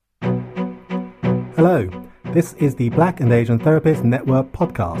Hello, this is the Black and Asian Therapist Network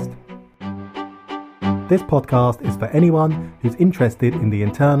podcast. This podcast is for anyone who's interested in the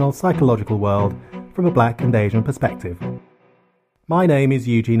internal psychological world from a Black and Asian perspective. My name is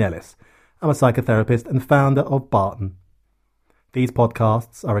Eugene Ellis. I'm a psychotherapist and founder of Barton. These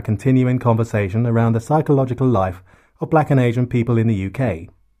podcasts are a continuing conversation around the psychological life of Black and Asian people in the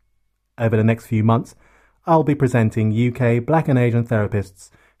UK. Over the next few months, I'll be presenting UK Black and Asian therapists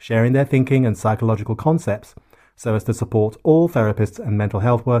sharing their thinking and psychological concepts so as to support all therapists and mental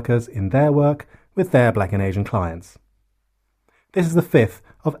health workers in their work with their Black and Asian clients. This is the fifth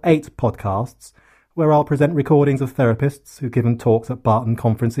of 8 podcasts where I'll present recordings of therapists who've given talks at Barton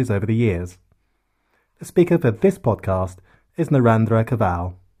conferences over the years. The speaker for this podcast is Narendra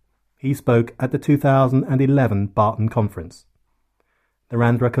Keval. He spoke at the 2011 Barton conference.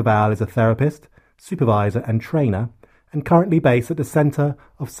 Narendra Keval is a therapist, supervisor and trainer, and currently based at the Centre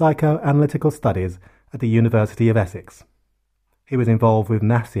of Psychoanalytical Studies at the University of Essex. He was involved with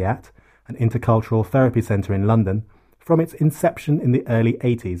NASIAT, an intercultural therapy centre in London, from its inception in the early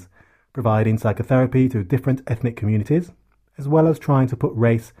 80s, providing psychotherapy to different ethnic communities, as well as trying to put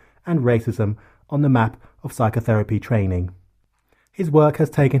race and racism on the map of psychotherapy training. His work has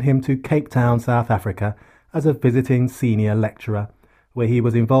taken him to Cape Town, South Africa, as a visiting senior lecturer, where he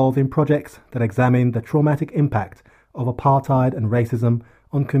was involved in projects that examined the traumatic impact of apartheid and racism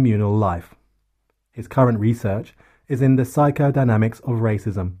on communal life. His current research is in the psychodynamics of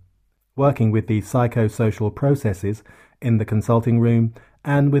racism, working with the psychosocial processes in the consulting room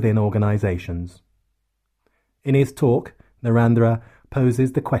and within organisations. In his talk, Narendra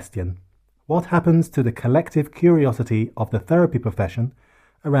poses the question, what happens to the collective curiosity of the therapy profession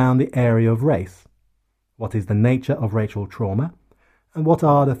around the area of race? What is the nature of racial trauma? And what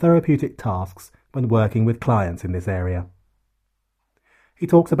are the therapeutic tasks when working with clients in this area? He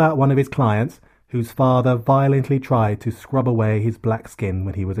talks about one of his clients whose father violently tried to scrub away his black skin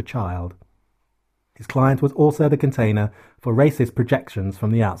when he was a child. His client was also the container for racist projections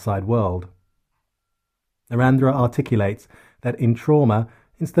from the outside world. Narendra articulates that in trauma,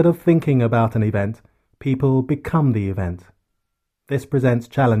 instead of thinking about an event, people become the event. This presents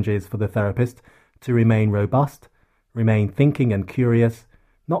challenges for the therapist to remain robust, remain thinking and curious,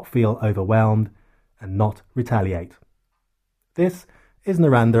 not feel overwhelmed, and not retaliate. This is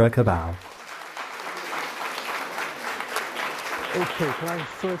Narendra Keval. Okay, can I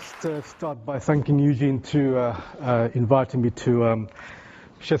first start by thanking Eugene to inviting me to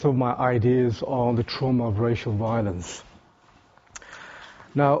share some of my ideas on the trauma of racial violence.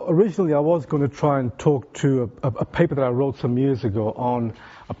 Now, originally I was going to try and talk to a paper that I wrote some years ago on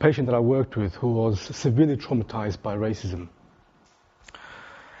a patient that I worked with who was severely traumatized by racism.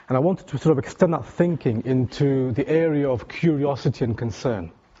 And I wanted to sort of extend that thinking into the area of curiosity and concern.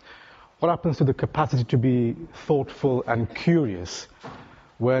 What happens to the capacity to be thoughtful and curious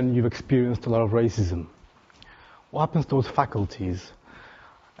when you've experienced a lot of racism? What happens to those faculties?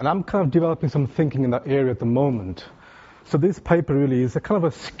 And I'm kind of developing some thinking in that area at the moment. So this paper really is a kind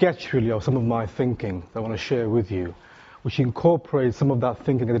of a sketch really of some of my thinking that I want to share with you, which incorporates some of that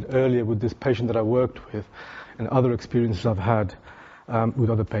thinking I did earlier with this patient that I worked with and other experiences I've had with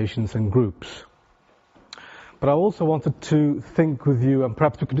other patients and groups. But I also wanted to think with you, and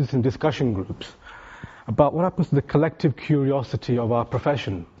perhaps we could do this in discussion groups, about what happens to the collective curiosity of our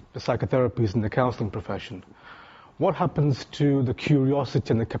profession, the psychotherapists and the counselling profession. What happens to the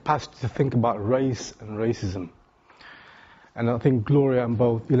curiosity and the capacity to think about race and racism? And I think Gloria and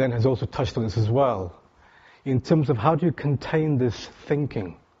both Elaine has also touched on this as well, in terms of how do you contain this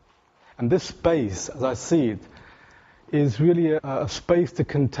thinking. And this space, as I see it, is really a space to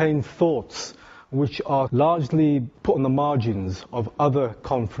contain thoughts which are largely put on the margins of other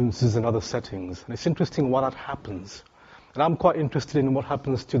conferences and other settings. And it's interesting why that happens. And I'm quite interested in what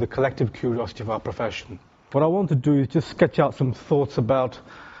happens to the collective curiosity of our profession. What I want to do is just sketch out some thoughts about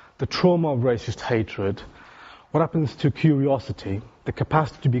the trauma of racist hatred, what happens to curiosity, the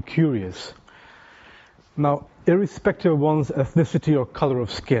capacity to be curious. Now, irrespective of one's ethnicity or color of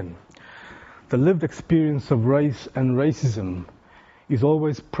skin, the lived experience of race and racism is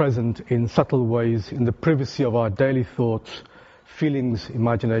always present in subtle ways in the privacy of our daily thoughts, feelings,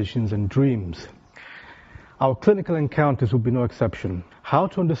 imaginations, and dreams. Our clinical encounters will be no exception. How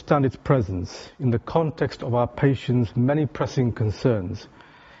to understand its presence in the context of our patients' many pressing concerns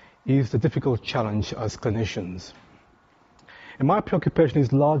is the difficult challenge as clinicians. And my preoccupation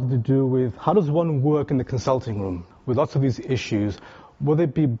is largely to do with how does one work in the consulting room with lots of these issues, will they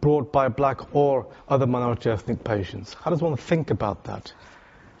be brought by black or other minority ethnic patients? How does one think about that?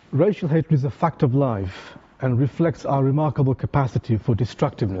 Racial hatred is a fact of life and reflects our remarkable capacity for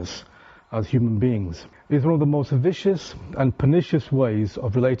destructiveness as human beings. It is one of the most vicious and pernicious ways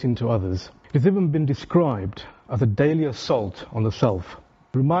of relating to others. It has even been described as a daily assault on the self,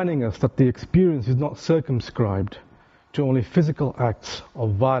 reminding us that the experience is not circumscribed to only physical acts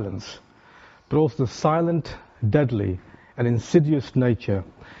of violence, but also the silent, deadly, and insidious nature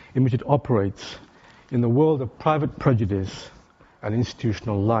in which it operates in the world of private prejudice and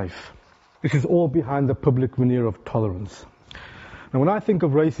institutional life. This is all behind the public veneer of tolerance. Now, when I think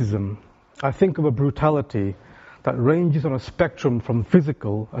of racism, I think of a brutality that ranges on a spectrum from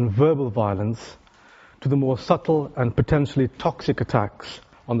physical and verbal violence to the more subtle and potentially toxic attacks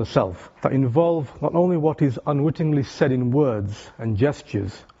on the self that involve not only what is unwittingly said in words and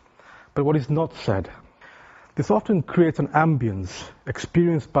gestures, but what is not said. This often creates an ambience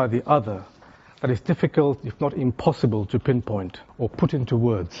experienced by the other that is difficult, if not impossible, to pinpoint or put into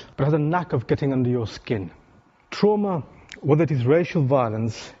words, but has a knack of getting under your skin. Trauma, whether it is racial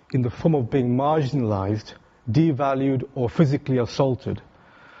violence in the form of being marginalized, devalued, or physically assaulted,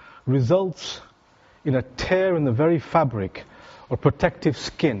 results in a tear in the very fabric or protective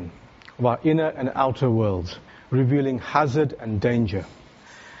skin of our inner and outer worlds, revealing hazard and danger.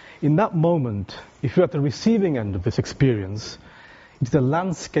 In that moment, if you're at the receiving end of this experience, it is a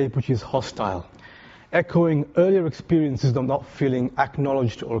landscape which is hostile, echoing earlier experiences of not feeling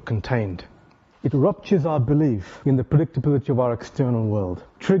acknowledged or contained. It ruptures our belief in the predictability of our external world,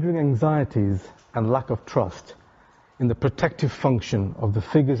 triggering anxieties and lack of trust in the protective function of the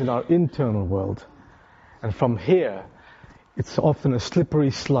figures in our internal world. And from here, it's often a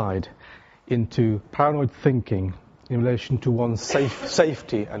slippery slide into paranoid thinking in relation to one's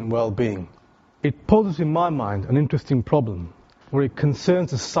safety and well-being. It poses in my mind an interesting problem where it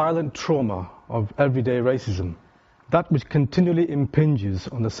concerns the silent trauma of everyday racism, that which continually impinges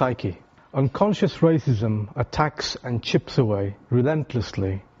on the psyche. Unconscious racism attacks and chips away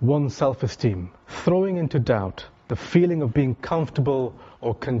relentlessly one's self-esteem, throwing into doubt the feeling of being comfortable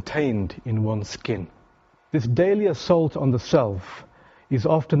or contained in one's skin. This daily assault on the self is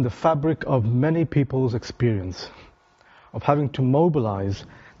often the fabric of many people's experience, of having to mobilize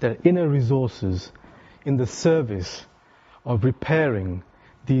their inner resources in the service of repairing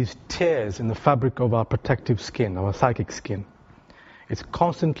these tears in the fabric of our protective skin, our psychic skin. It's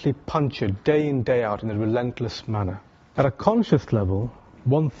constantly punctured day in, day out in a relentless manner. At a conscious level,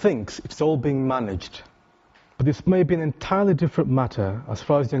 one thinks it's all being managed, but this may be an entirely different matter as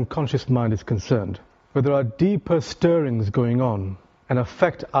far as the unconscious mind is concerned, where there are deeper stirrings going on and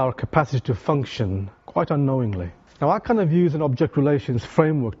affect our capacity to function quite unknowingly. Now, I kind of use an object relations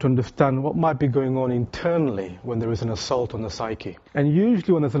framework to understand what might be going on internally when there is an assault on the psyche. And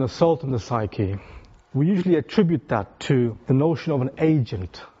usually when there's an assault on the psyche, we usually attribute that to the notion of an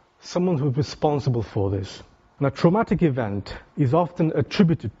agent, someone who's responsible for this. And a traumatic event is often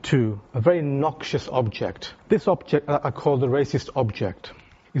attributed to a very noxious object. This object, I call the racist object,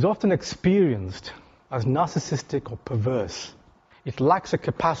 is often experienced as narcissistic or perverse. It lacks a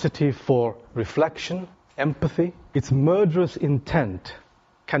capacity for reflection, empathy. Its murderous intent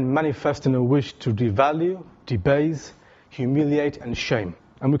can manifest in a wish to devalue, debase, humiliate, and shame.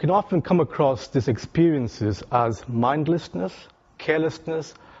 And we can often come across these experiences as mindlessness,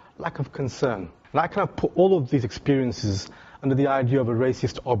 carelessness, lack of concern. And I kind of put all of these experiences under the idea of a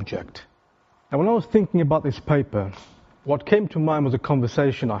racist object. Now, when I was thinking about this paper, what came to mind was a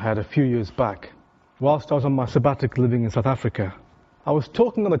conversation I had a few years back whilst I was on my sabbatical living in South Africa. I was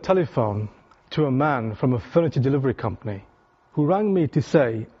talking on the telephone to a man from a furniture delivery company who rang me to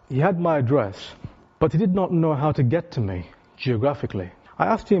say he had my address, but he did not know how to get to me geographically. I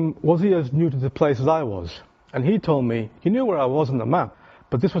asked him, was he as new to the place as I was? And he told me he knew where I was on the map,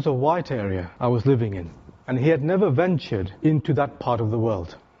 but this was a white area I was living in, and he had never ventured into that part of the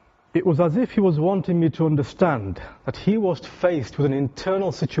world. It was as if he was wanting me to understand that he was faced with an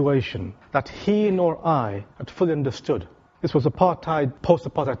internal situation that he nor I had fully understood. This was apartheid,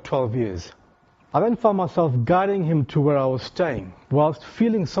 post-apartheid 12 years. I then found myself guiding him to where I was staying, whilst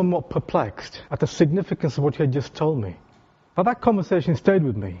feeling somewhat perplexed at the significance of what he had just told me. Now, that conversation stayed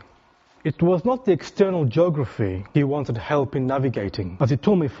with me. It was not the external geography he wanted help in navigating, as he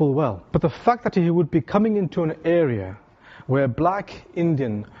told me full well, but the fact that he would be coming into an area where black,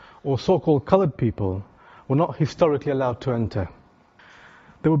 Indian, or so-called colored people were not historically allowed to enter.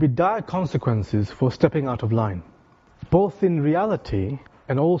 There would be dire consequences for stepping out of line, both in reality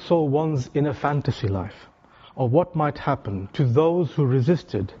and also one's inner fantasy life, of what might happen to those who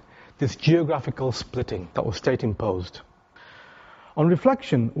resisted this geographical splitting that was state-imposed. On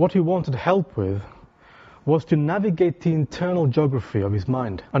reflection, what he wanted help with was to navigate the internal geography of his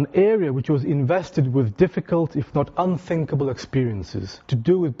mind, an area which was invested with difficult, if not unthinkable experiences to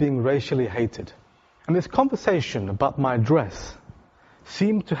do with being racially hated. And this conversation about my dress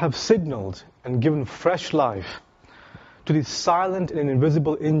seemed to have signaled and given fresh life to these silent and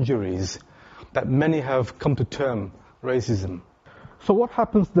invisible injuries that many have come to term racism. So what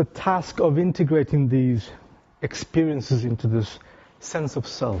happens to the task of integrating these experiences into this sense of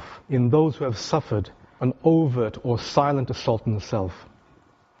self in those who have suffered an overt or silent assault on the self?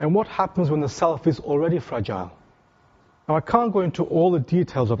 And what happens when the self is already fragile? Now, I can't go into all the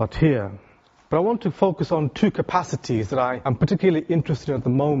details of that here, but I want to focus on two capacities that I am particularly interested in at the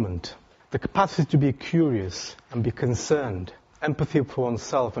moment. The capacity to be curious and be concerned, empathy for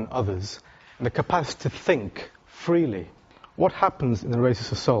oneself and others, and the capacity to think freely. What happens in a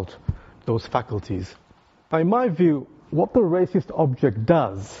racist assault? Those faculties. Now, in my view, what the racist object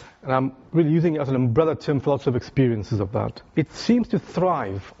does, and I'm really using it as an umbrella term for lots of experiences of that, it seems to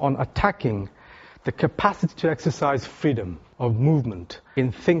thrive on attacking the capacity to exercise freedom of movement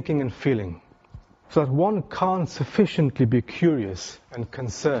in thinking and feeling, so that one can't sufficiently be curious and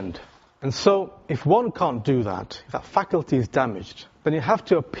concerned. And so, if one can't do that, if that faculty is damaged, then you have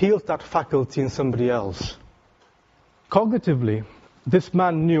to appeal to that faculty in somebody else. Cognitively, this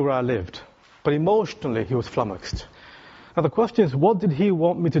man knew where I lived, but emotionally he was flummoxed. Now the question is, what did he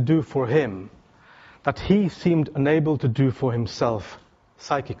want me to do for him that he seemed unable to do for himself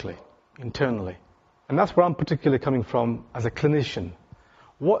psychically, internally? And that's where I'm particularly coming from as a clinician.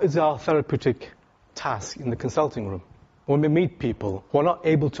 What is our therapeutic task in the consulting room? When we meet people who are not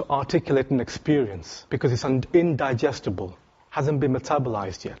able to articulate an experience because it's indigestible, hasn't been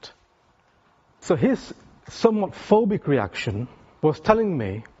metabolized yet. So his somewhat phobic reaction was telling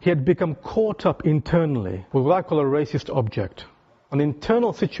me he had become caught up internally with what I call a racist object, an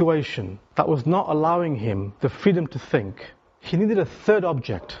internal situation that was not allowing him the freedom to think. He needed a third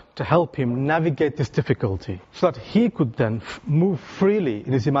object to help him navigate this difficulty so that he could then move freely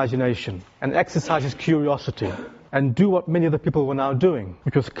in his imagination and exercise his curiosity and do what many other people were now doing,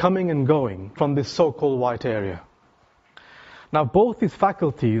 which was coming and going from this so-called white area. Now, both these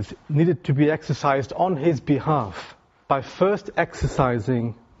faculties needed to be exercised on his behalf by first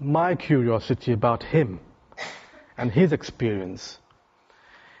exercising my curiosity about him and his experience,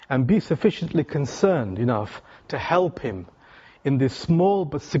 and be sufficiently concerned enough to help him in this small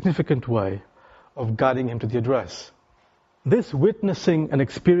but significant way of guiding him to the address. This witnessing and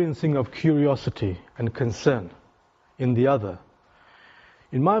experiencing of curiosity and concern in the other,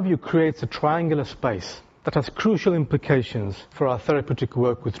 in my view, creates a triangular space that has crucial implications for our therapeutic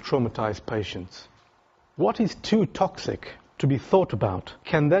work with traumatized patients. What is too toxic to be thought about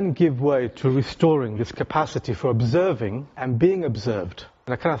can then give way to restoring this capacity for observing and being observed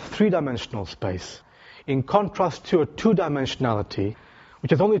in a kind of three-dimensional space, in contrast to a two-dimensionality which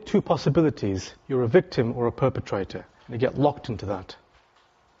has only two possibilities: you're a victim or a perpetrator, and you get locked into that.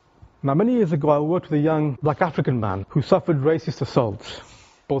 Now, many years ago I worked with a young black African man who suffered racist assaults,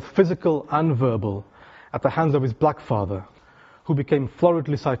 both physical and verbal, at the hands of his black father, who became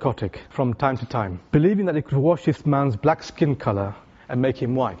floridly psychotic from time to time, believing that he could wash this man's black skin color and make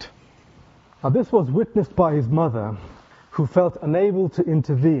him white. Now, this was witnessed by his mother, who felt unable to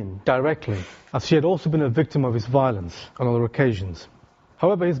intervene directly, as she had also been a victim of his violence on other occasions.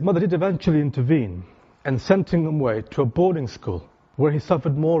 However, his mother did eventually intervene and sent him away to a boarding school where he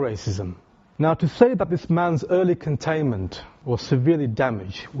suffered more racism. Now, to say that this man's early containment was severely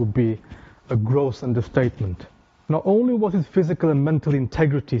damaged would be a gross understatement. Not only was his physical and mental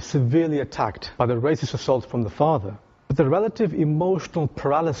integrity severely attacked by the racist assault from the father, but the relative emotional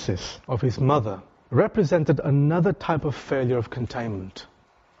paralysis of his mother represented another type of failure of containment.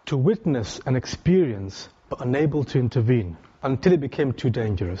 To witness and experience, but unable to intervene until it became too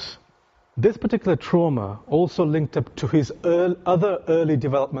dangerous. This particular trauma also linked up to his other early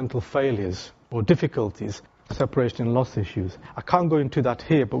developmental failures or difficulties, separation and loss issues. I can't go into that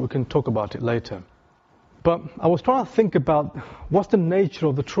here, but we can talk about it later. But I was trying to think about what's the nature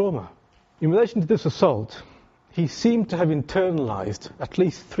of the trauma. In relation to this assault, he seemed to have internalized at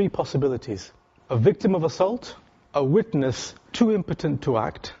least three possibilities: a victim of assault, a witness too impotent to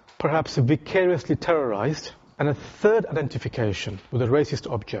act, perhaps vicariously terrorized, and a third identification with a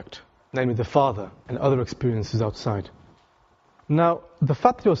racist object, namely the father and other experiences outside. Now, the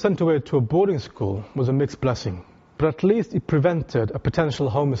fact that he was sent away to a boarding school was a mixed blessing, but at least it prevented a potential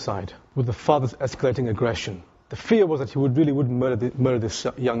homicide with the father's escalating aggression. The fear was that he would murder this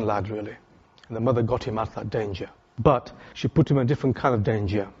young lad, really, and the mother got him out of that danger. But she put him in a different kind of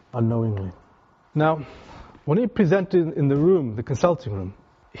danger, unknowingly. Now, when he presented in the room, the consulting room,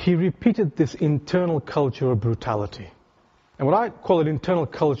 he repeated this internal culture of brutality. And what I call an internal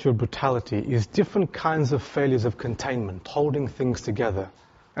culture of brutality is different kinds of failures of containment, holding things together.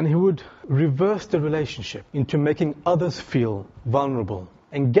 And he would reverse the relationship into making others feel vulnerable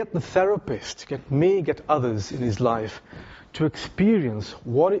and get the therapist, get others in his life to experience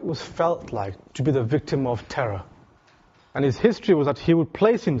what it was felt like to be the victim of terror. And his history was that he would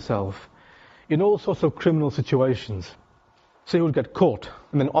place himself in all sorts of criminal situations. So he would get caught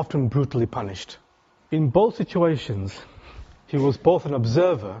and then often brutally punished. In both situations, he was both an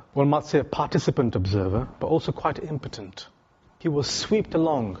observer, one might say a participant observer, but also quite impotent. He was swept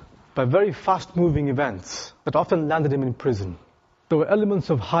along by very fast-moving events that often landed him in prison. There were elements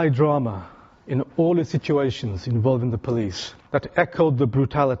of high drama in all his situations involving the police that echoed the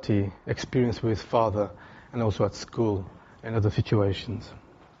brutality experienced with his father and also at school and other situations.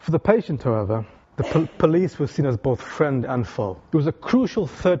 For the patient, however, the police were seen as both friend and foe. It was a crucial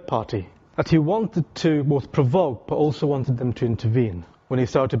third party that he wanted to both provoke but also wanted them to intervene when he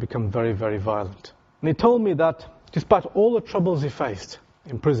started to become very, very violent. And he told me that despite all the troubles he faced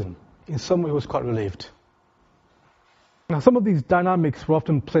in prison, in some way he was quite relieved. Now, some of these dynamics were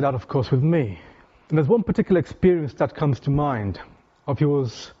often played out, of course, with me. And there's one particular experience that comes to mind of he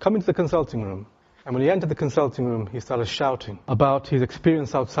was coming to the consulting room, and when he entered the consulting room, he started shouting about his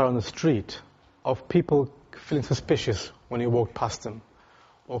experience outside on the street of people feeling suspicious when he walked past them,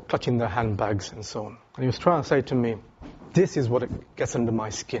 or clutching their handbags and so on. And he was trying to say to me, this is what gets under my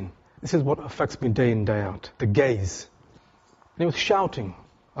skin. This is what affects me day in, day out. The gaze. And he was shouting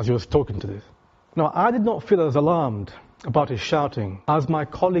as he was talking to this. Now, I did not feel as alarmed about his shouting as my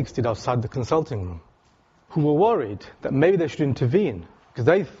colleagues did outside the consulting room, who were worried that maybe they should intervene because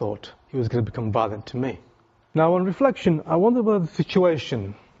they thought he was going to become violent to me. Now, on reflection, I wonder whether the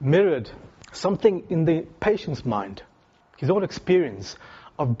situation mirrored something in the patient's mind, his own experience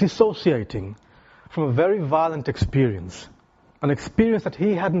of dissociating from a very violent experience, an experience that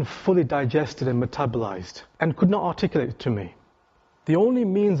he hadn't fully digested and metabolized and could not articulate it to me. The only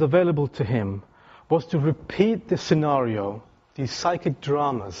means available to him was to repeat this scenario, these psychic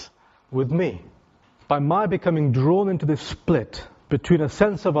dramas, with me. By my becoming drawn into this split between a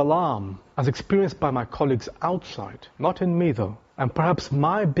sense of alarm as experienced by my colleagues outside, not in me though, and perhaps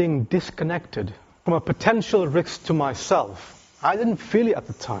my being disconnected from a potential risk to myself. I didn't feel it at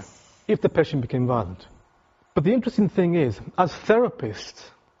the time, if the patient became violent. But the interesting thing is, as therapists,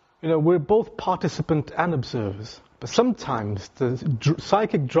 we're both participant and observers. But sometimes the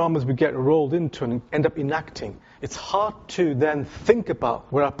psychic dramas we get rolled into and end up enacting, it's hard to then think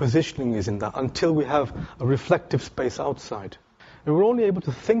about where our positioning is in that until we have a reflective space outside. And we're only able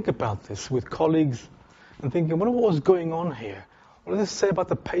to think about this with colleagues and thinking, what was going on here? What does this say about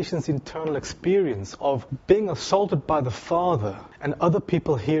the patient's internal experience of being assaulted by the father and other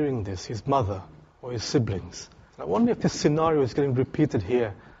people hearing this, his mother or his siblings? And I wonder if this scenario is getting repeated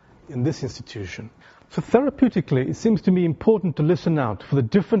here in this institution. So therapeutically, it seems to me important to listen out for the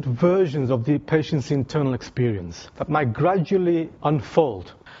different versions of the patient's internal experience that might gradually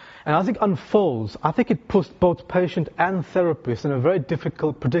unfold. And as it unfolds, I think it puts both patient and therapist in a very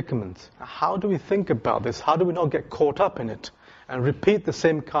difficult predicament. How do we think about this? How do we not get caught up in it and repeat the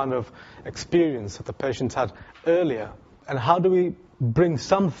same kind of experience that the patient had earlier? And how do we bring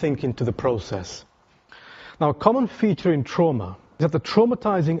something into the process? Now, a common feature in trauma is that the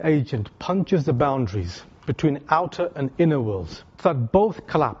traumatizing agent punches the boundaries between outer and inner worlds so that both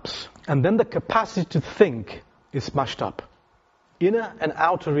collapse, and then the capacity to think is smashed up. Inner and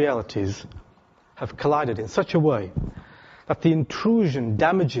outer realities have collided in such a way that the intrusion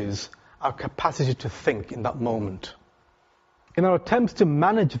damages our capacity to think in that moment. In our attempts to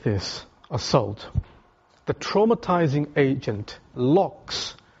manage this assault, the traumatizing agent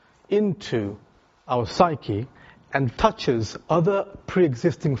locks into our psyche and touches other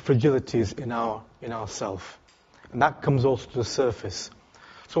pre-existing fragilities in our self. And that comes also to the surface.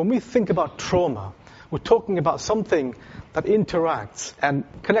 So when we think about trauma, we're talking about something that interacts and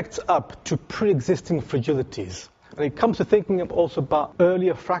connects up to pre-existing fragilities. And it comes to thinking also about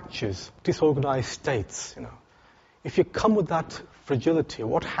earlier fractures, disorganized states. If you come with that fragility,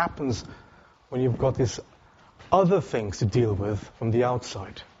 what happens when you've got these other things to deal with from the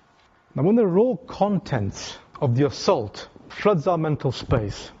outside? Now, when the raw contents of the assault floods our mental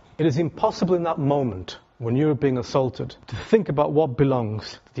space, it is impossible in that moment, when you're being assaulted, to think about what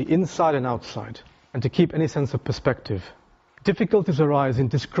belongs to the inside and outside, and to keep any sense of perspective. Difficulties arise in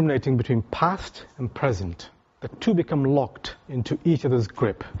discriminating between past and present. The two become locked into each other's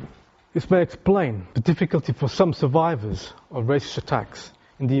grip. This may explain the difficulty for some survivors of racist attacks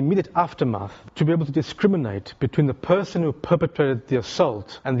in the immediate aftermath to be able to discriminate between the person who perpetrated the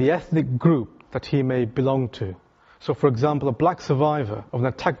assault and the ethnic group that he may belong to. So, for example, a black survivor of an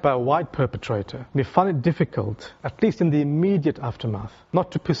attack by a white perpetrator may find it difficult, at least in the immediate aftermath,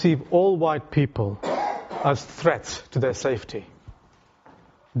 not to perceive all white people as threats to their safety.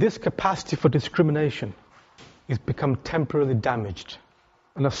 This capacity for discrimination is become temporarily damaged.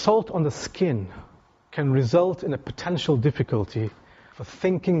 An assault on the skin can result in a potential difficulty for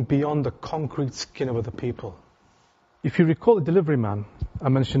thinking beyond the concrete skin of other people. If you recall the delivery man I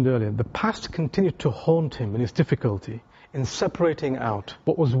mentioned earlier, the past continued to haunt him in his difficulty in separating out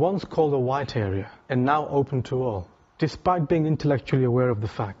what was once called a white area and now open to all, despite being intellectually aware of the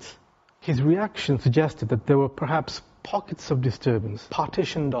facts. His reaction suggested that there were perhaps pockets of disturbance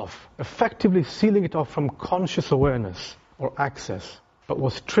partitioned off, effectively sealing it off from conscious awareness or access, but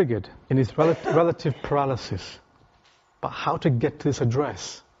was triggered in his relative paralysis. But how to get to this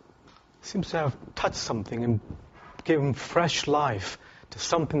address seems to have touched something and given fresh life to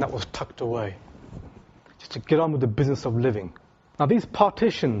something that was tucked away, just to get on with the business of living. Now these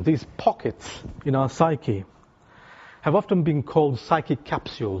partitions, these pockets in our psyche, have often been called psychic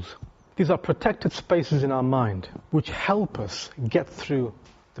capsules. These are protected spaces in our mind which help us get through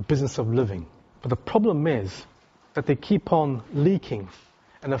the business of living. But the problem is that they keep on leaking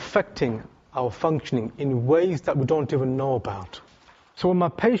and affecting our functioning in ways that we don't even know about. So when my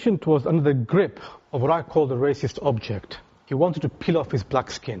patient was under the grip of what I call the racist object, he wanted to peel off his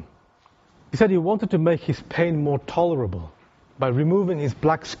black skin. He said he wanted to make his pain more tolerable by removing his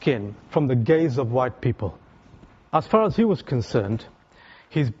black skin from the gaze of white people. As far as he was concerned,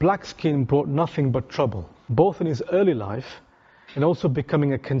 his black skin brought nothing but trouble, both in his early life and also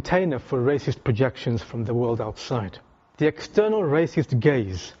becoming a container for racist projections from the world outside. The external racist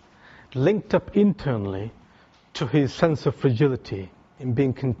gaze linked up internally to his sense of fragility in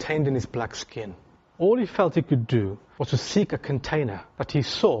being contained in his black skin. All he felt he could do was to seek a container that he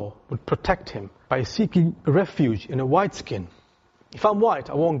saw would protect him by seeking refuge in a white skin. If I'm white,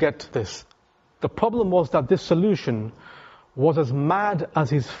 I won't get this. The problem was that this solution was as mad as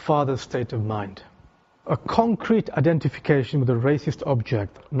his father's state of mind. A concrete identification with a racist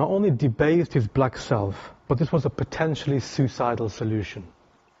object not only debased his black self, but this was a potentially suicidal solution.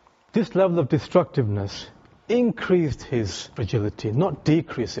 This level of destructiveness increased his fragility, not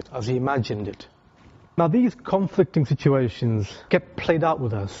decreased it as he imagined it. Now these conflicting situations get played out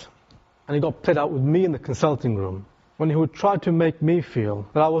with us, and it got played out with me in the consulting room when he would try to make me feel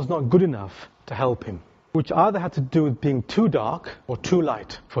that I was not good enough to help him, which either had to do with being too dark or too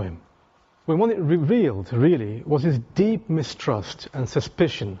light for him. When what it revealed, really, was his deep mistrust and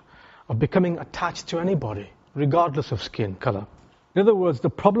suspicion of becoming attached to anybody, regardless of skin color. In other words, the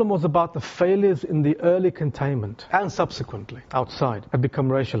problem was about the failures in the early containment and subsequently outside had become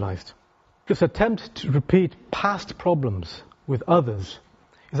racialized. This attempt to repeat past problems with others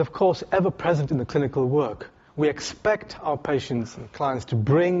is of course ever present in the clinical work. We expect our patients and clients to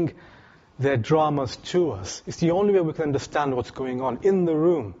bring their dramas to us. It's the only way we can understand what's going on in the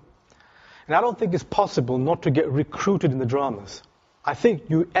room. And I don't think it's possible not to get recruited in the dramas. I think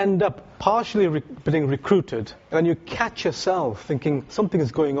you end up partially being recruited, and then you catch yourself thinking something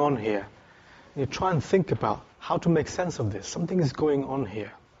is going on here. And you try and think about how to make sense of this. Something is going on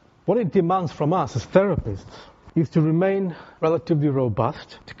here. What it demands from us as therapists is to remain relatively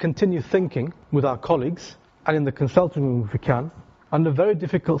robust, to continue thinking with our colleagues, and in the consulting room if we can, under very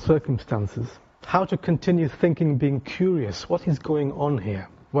difficult circumstances, how to continue thinking, being curious, what is going on here,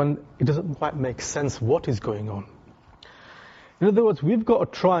 when it doesn't quite make sense what is going on. In other words, we've got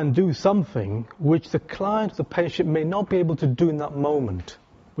to try and do something which the client, the patient, may not be able to do in that moment,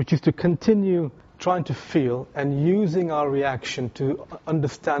 which is to continue trying to feel and using our reaction to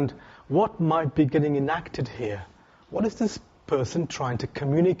understand what might be getting enacted here. What is this person trying to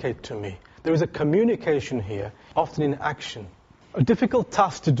communicate to me? There is a communication here, often in action. A difficult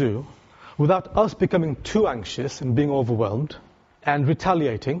task to do without us becoming too anxious and being overwhelmed and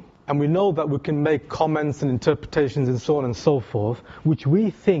retaliating. And we know that we can make comments and interpretations and so on and so forth, which we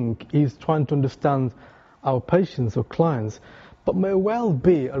think is trying to understand our patients or clients, but may well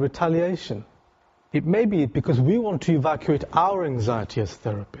be a retaliation. It may be because we want to evacuate our anxiety as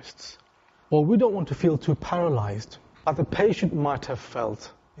therapists, or we don't want to feel too paralyzed, like the patient might have felt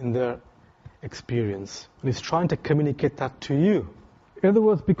in their experience, and is trying to communicate that to you. In other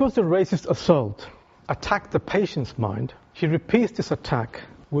words, because the racist assault attacked the patient's mind, he repeats this attack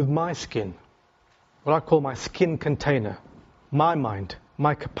with my skin, what I call my skin container, my mind,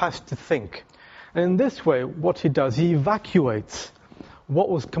 my capacity to think. And in this way, what he does, he evacuates what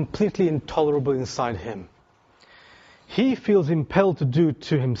was completely intolerable inside him. He feels impelled to do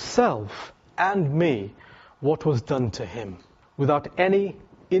to himself and me what was done to him, without any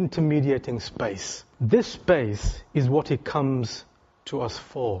intermediating space. This space is what he comes to us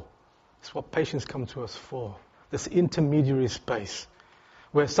for. It's what patients come to us for. This intermediary space,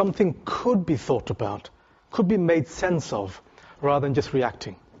 where something could be thought about, could be made sense of, rather than just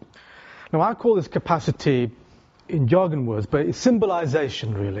reacting. Now, I call this capacity, in jargon words, but it's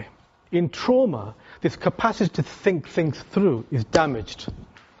symbolization, really. In trauma, this capacity to think things through is damaged.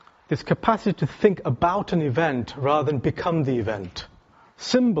 This capacity to think about an event rather than become the event.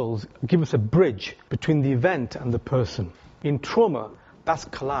 Symbols give us a bridge between the event and the person. In trauma, that's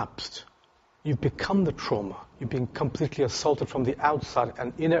collapsed. You've become the trauma. You've been completely assaulted from the outside,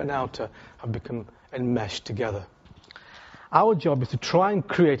 and inner and outer have become enmeshed together. Our job is to try and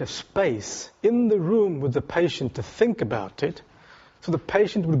create a space in the room with the patient to think about it, so the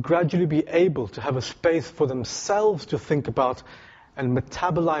patient would gradually be able to have a space for themselves to think about and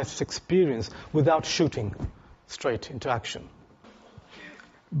metabolize this experience without shooting straight into action.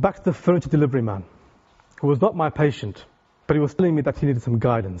 Back to the furniture delivery man, who was not my patient, but he was telling me that he needed some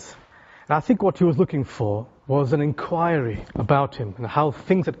guidance. And I think what he was looking for was an inquiry about him and how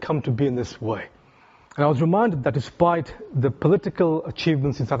things had come to be in this way. And I was reminded that despite the political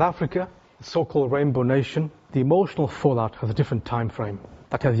achievements in South Africa, the so-called Rainbow Nation, the emotional fallout has a different time frame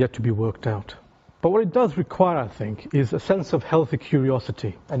that has yet to be worked out. But what it does require, I think, is a sense of healthy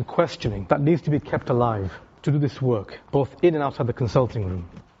curiosity and questioning that needs to be kept alive to do this work, both in and outside the consulting room.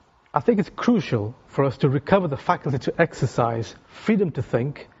 I think it's crucial for us to recover the faculty to exercise freedom to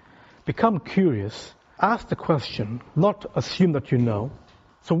think, become curious, ask the question, not assume that you know.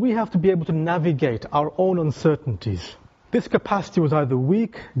 So we have to be able to navigate our own uncertainties. This capacity was either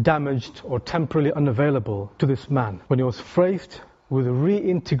weak, damaged, or temporarily unavailable to this man when he was faced with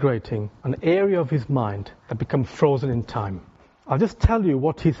reintegrating an area of his mind that became frozen in time. I'll just tell you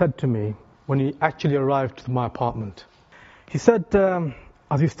what he said to me when he actually arrived to my apartment. He said,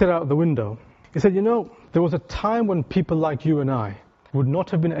 as he stared out the window, he said, you know, there was a time when people like you and I would not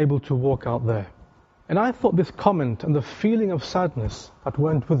have been able to walk out there. And I thought this comment and the feeling of sadness that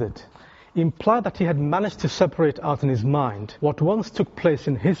went with it implied that he had managed to separate out in his mind what once took place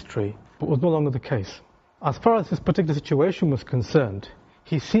in history but was no longer the case. As far as this particular situation was concerned,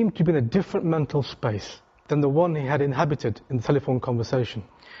 he seemed to be in a different mental space than the one he had inhabited in the telephone conversation.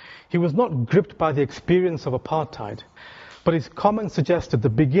 He was not gripped by the experience of apartheid, but his comment suggested the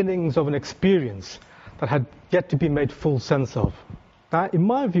beginnings of an experience that had yet to be made full sense of. Now, in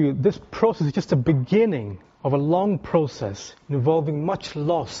my view, this process is just a beginning of a long process involving much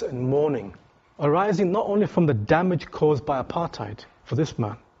loss and mourning, arising not only from the damage caused by apartheid for this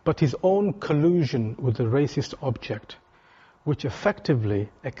man, but his own collusion with the racist object, which effectively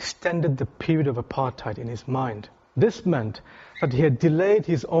extended the period of apartheid in his mind. This meant that he had delayed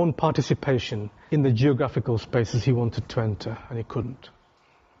his own participation in the geographical spaces he wanted to enter, and he couldn't.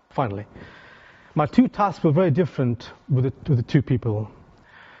 Finally, my two tasks were very different with the two people,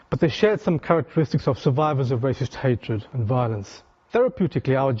 but they shared some characteristics of survivors of racist hatred and violence.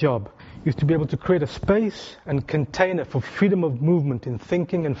 Therapeutically, our job is to be able to create a space and container for freedom of movement in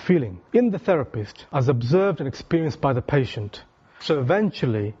thinking and feeling in the therapist as observed and experienced by the patient. So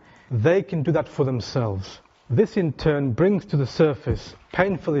eventually, they can do that for themselves. This in turn brings to the surface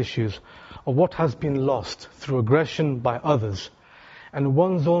painful issues of what has been lost through aggression by others and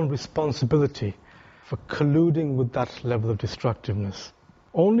one's own responsibility for colluding with that level of destructiveness.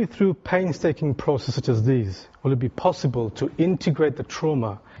 Only through painstaking processes such as these will it be possible to integrate the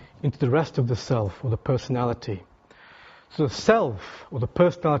trauma into the rest of the self or the personality. So the self or the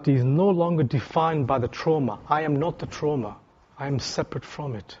personality is no longer defined by the trauma. I am not the trauma. I am separate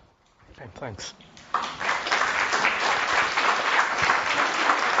from it. Okay, thanks.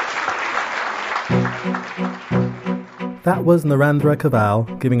 That was Narendra Keval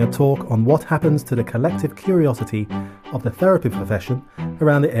giving a talk on what happens to the collective curiosity of the therapy profession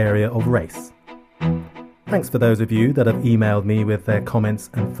around the area of race. Thanks for those of you that have emailed me with their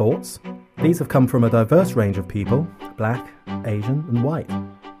comments and thoughts. These have come from a diverse range of people, black, Asian and white.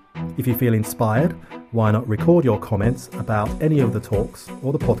 If you feel inspired, why not record your comments about any of the talks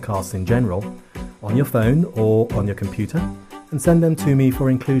or the podcasts in general on your phone or on your computer and send them to me for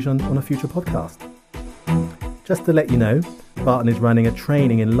inclusion on a future podcast. Just to let you know, Barton is running a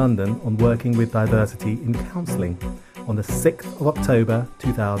training in London on working with diversity in counselling on the 6th of October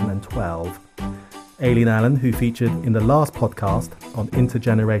 2012. Aileen Allen, who featured in the last podcast on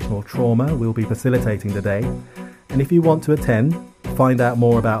intergenerational trauma, will be facilitating the day. And if you want to attend, find out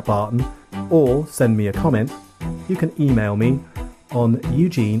more about Barton, or send me a comment, you can email me on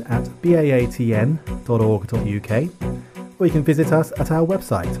eugene@baatn.org.uk or you can visit us at our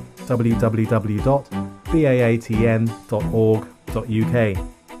website www.baatn.org.uk.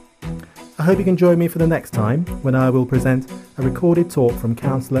 I hope you can join me for the next time when I will present a recorded talk from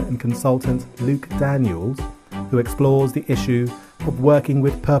counsellor and consultant Luke Daniels, who explores the issue of working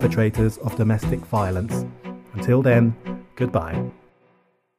with perpetrators of domestic violence. Until then, goodbye.